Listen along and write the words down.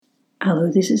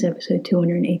Hello, this is episode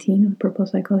 218 of the Purple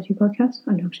Psychology Podcast.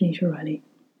 I'm Dr. Nisha Riley.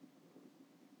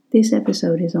 This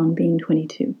episode is on being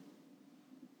 22.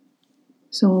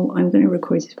 So I'm going to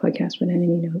record this podcast without any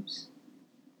notes.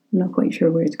 I'm not quite sure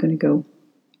where it's going to go.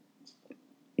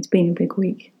 It's been a big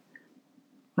week.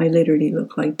 I literally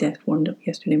look like death warmed up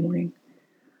yesterday morning.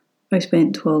 I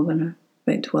spent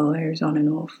about 12 hours on and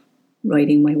off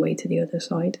riding my way to the other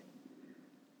side,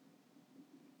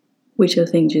 which I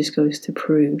think just goes to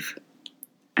prove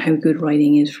how good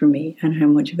writing is for me and how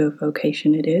much of a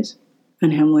vocation it is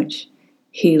and how much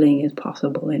healing is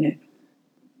possible in it.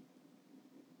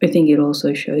 I think it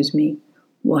also shows me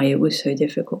why it was so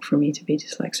difficult for me to be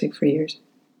dyslexic for years.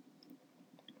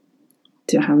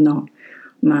 To have not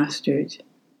mastered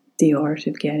the art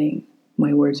of getting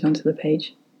my words onto the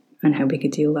page and how big a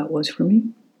deal that was for me.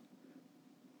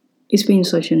 It's been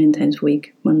such an intense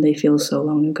week. Monday feels so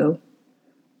long ago,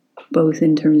 both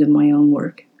in terms of my own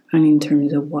work and in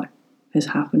terms of what has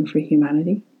happened for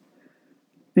humanity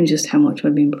and just how much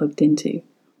I've been plugged into.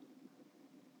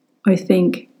 I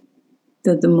think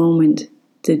that the moment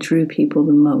that drew people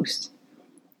the most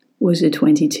was a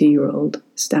 22-year-old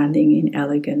standing in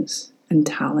elegance and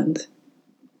talent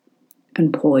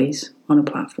and poise on a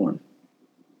platform.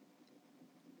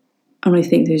 And I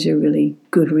think there's a really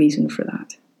good reason for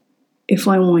that. If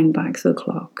I wind back the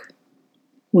clock,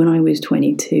 when I was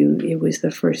 22, it was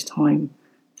the first time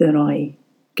that I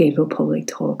gave a public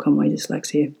talk on my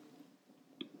dyslexia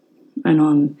and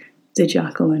on the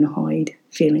Jekyll and Hyde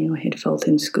feeling I had felt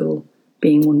in school,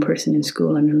 being one person in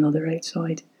school and another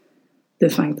outside. The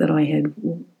fact that I had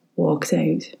walked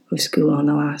out of school on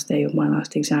the last day of my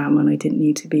last exam and I didn't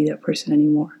need to be that person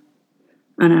anymore.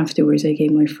 And afterwards I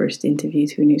gave my first interview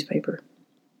to a newspaper.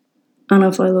 And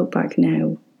if I look back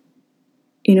now,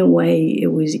 in a way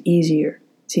it was easier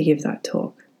to give that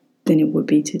talk than it would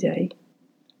be today.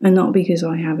 And not because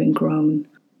I haven't grown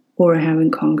or I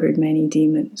haven't conquered many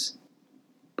demons,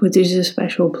 but there's a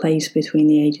special place between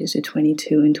the ages of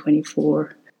 22 and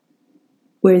 24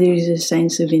 where there's a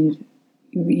sense of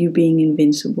you being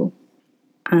invincible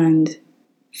and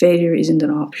failure isn't an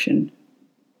option.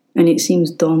 And it seems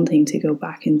daunting to go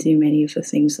back and do many of the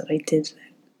things that I did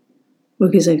then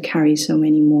because I've carried so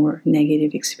many more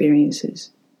negative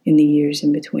experiences in the years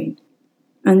in between.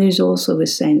 And there's also a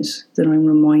sense that I'm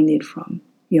reminded from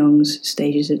Jung's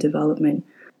stages of development,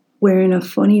 where in a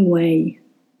funny way,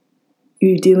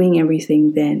 you're doing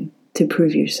everything then to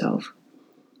prove yourself.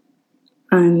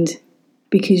 And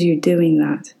because you're doing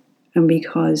that, and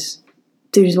because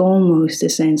there's almost a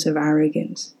sense of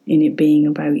arrogance in it being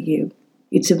about you,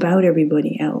 it's about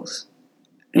everybody else.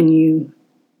 And you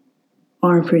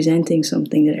are presenting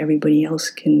something that everybody else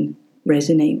can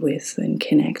resonate with and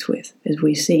connect with, as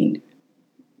we've seen.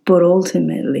 But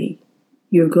ultimately,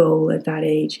 your goal at that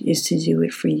age is to do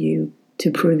it for you, to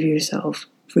prove yourself,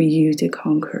 for you to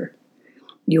conquer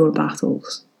your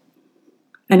battles.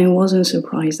 And I wasn't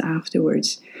surprised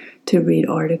afterwards to read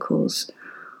articles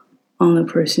on the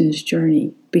person's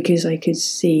journey because I could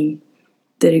see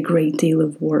that a great deal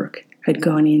of work had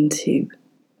gone into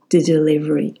the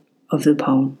delivery of the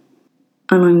poem.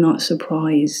 And I'm not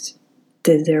surprised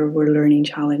that there were learning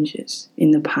challenges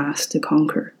in the past to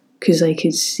conquer, because I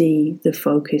could see the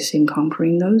focus in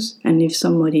conquering those. And if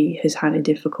somebody has had a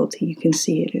difficulty, you can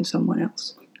see it in someone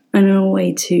else. And in a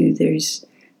way too, there's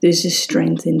a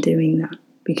strength in doing that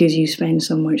because you spend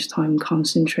so much time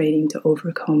concentrating to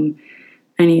overcome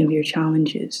any of your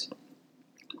challenges.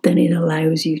 Then it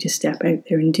allows you to step out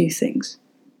there and do things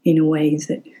in a way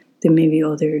that maybe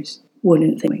others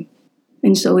wouldn't think.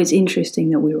 And so it's interesting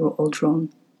that we were all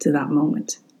drawn to that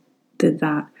moment,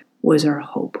 that was our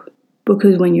hope.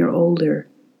 Because when you're older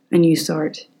and you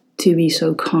start to be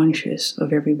so conscious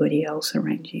of everybody else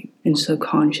around you and so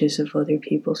conscious of other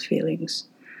people's feelings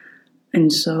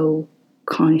and so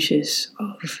conscious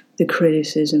of the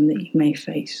criticism that you may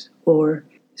face or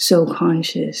so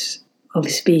conscious of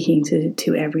speaking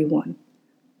to everyone,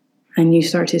 and you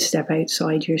start to step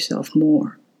outside yourself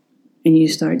more and you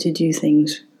start to do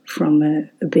things from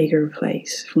a bigger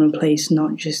place, from a place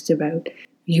not just about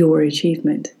your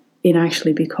achievement, it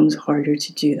actually becomes harder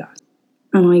to do that.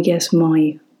 And I guess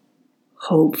my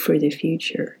hope for the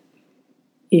future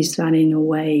is that in a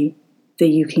way that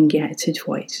you can get to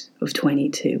twice of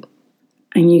 22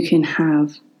 and you can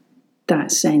have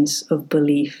that sense of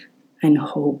belief and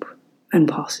hope and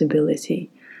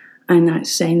possibility and that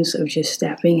sense of just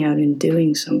stepping out and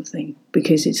doing something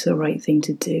because it's the right thing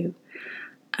to do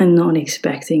and not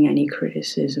expecting any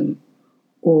criticism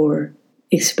or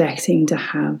expecting to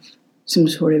have some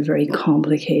sort of very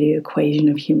complicated equation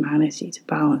of humanity to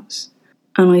balance.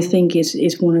 And I think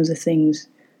it's one of the things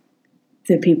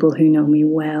the people who know me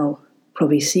well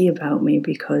probably see about me,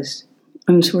 because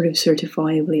I'm sort of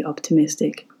certifiably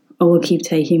optimistic. I will keep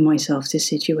taking myself to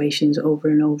situations over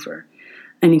and over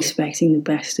and expecting the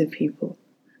best of people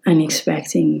and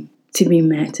expecting to be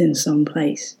met in some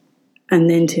place, and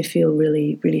then to feel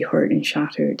really, really hurt and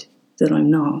shattered that I'm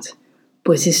not,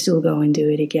 but to still go and do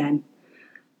it again.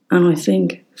 And I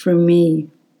think for me,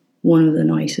 one of the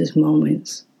nicest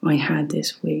moments I had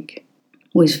this week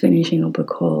was finishing up a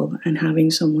call and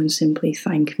having someone simply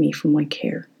thank me for my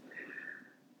care.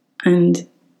 And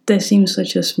that seems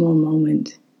such a small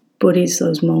moment, but it's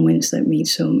those moments that mean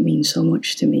so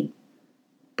much to me,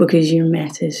 because you're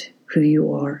met as who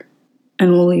you are,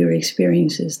 and all your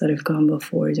experiences that have gone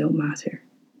before don't matter.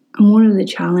 And one of the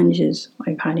challenges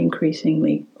I've had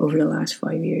increasingly over the last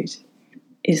 5 years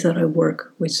is that I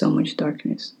work with so much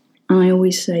darkness. And I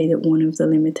always say that one of the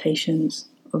limitations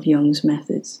of Jung's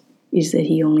methods is that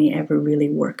he only ever really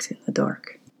worked in the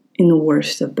dark, in the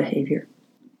worst of behaviour.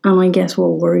 And I guess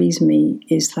what worries me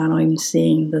is that I'm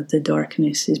seeing that the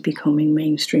darkness is becoming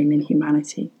mainstream in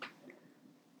humanity,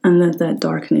 and that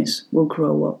darkness will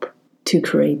grow up to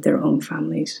create their own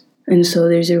families. And so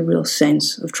there's a real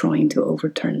sense of trying to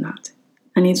overturn that.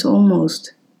 And it's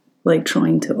almost like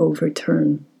trying to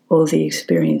overturn all the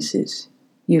experiences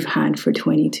you've had for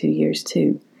 22 years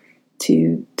too,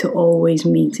 to always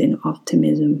meet in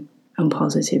optimism and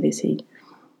positivity,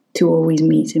 to always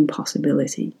meet in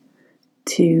possibility,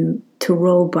 to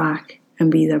roll back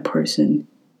and be that person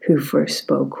who first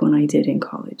spoke when I did in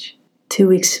college,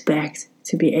 to expect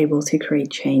to be able to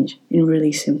create change in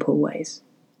really simple ways,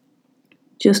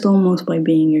 just almost by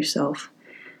being yourself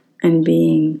and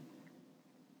being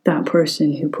that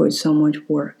person who puts so much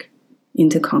work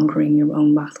into conquering your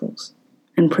own battles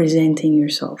and presenting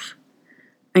yourself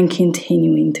and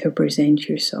continuing to present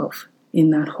yourself in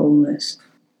that wholeness,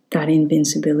 that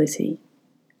invincibility,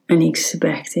 and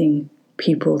expecting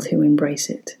people to embrace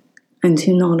it and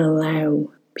to not allow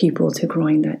people to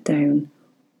grind that down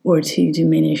or to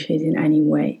diminish it in any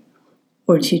way,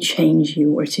 or to change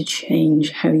you, or to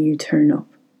change how you turn up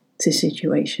to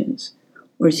situations,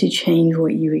 or to change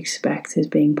what you expect as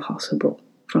being possible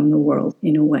from the world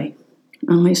in a way.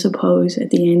 And I suppose at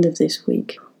the end of this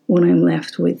week, what I'm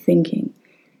left with thinking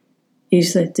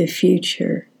is that the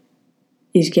future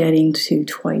is getting to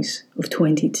twice of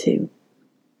 22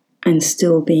 and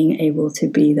still being able to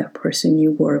be that person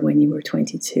you were when you were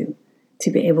 22,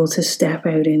 to be able to step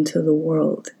out into the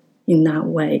world in that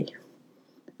way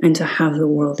and to have the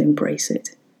world embrace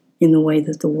it in the way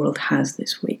that the world has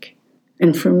this week.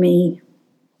 And for me,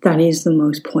 that is the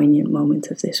most poignant moment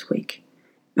of this week.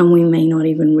 And we may not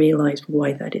even realize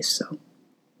why that is so.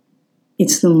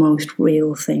 It's the most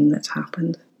real thing that's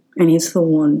happened. And it's the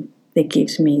one that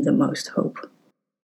gives me the most hope.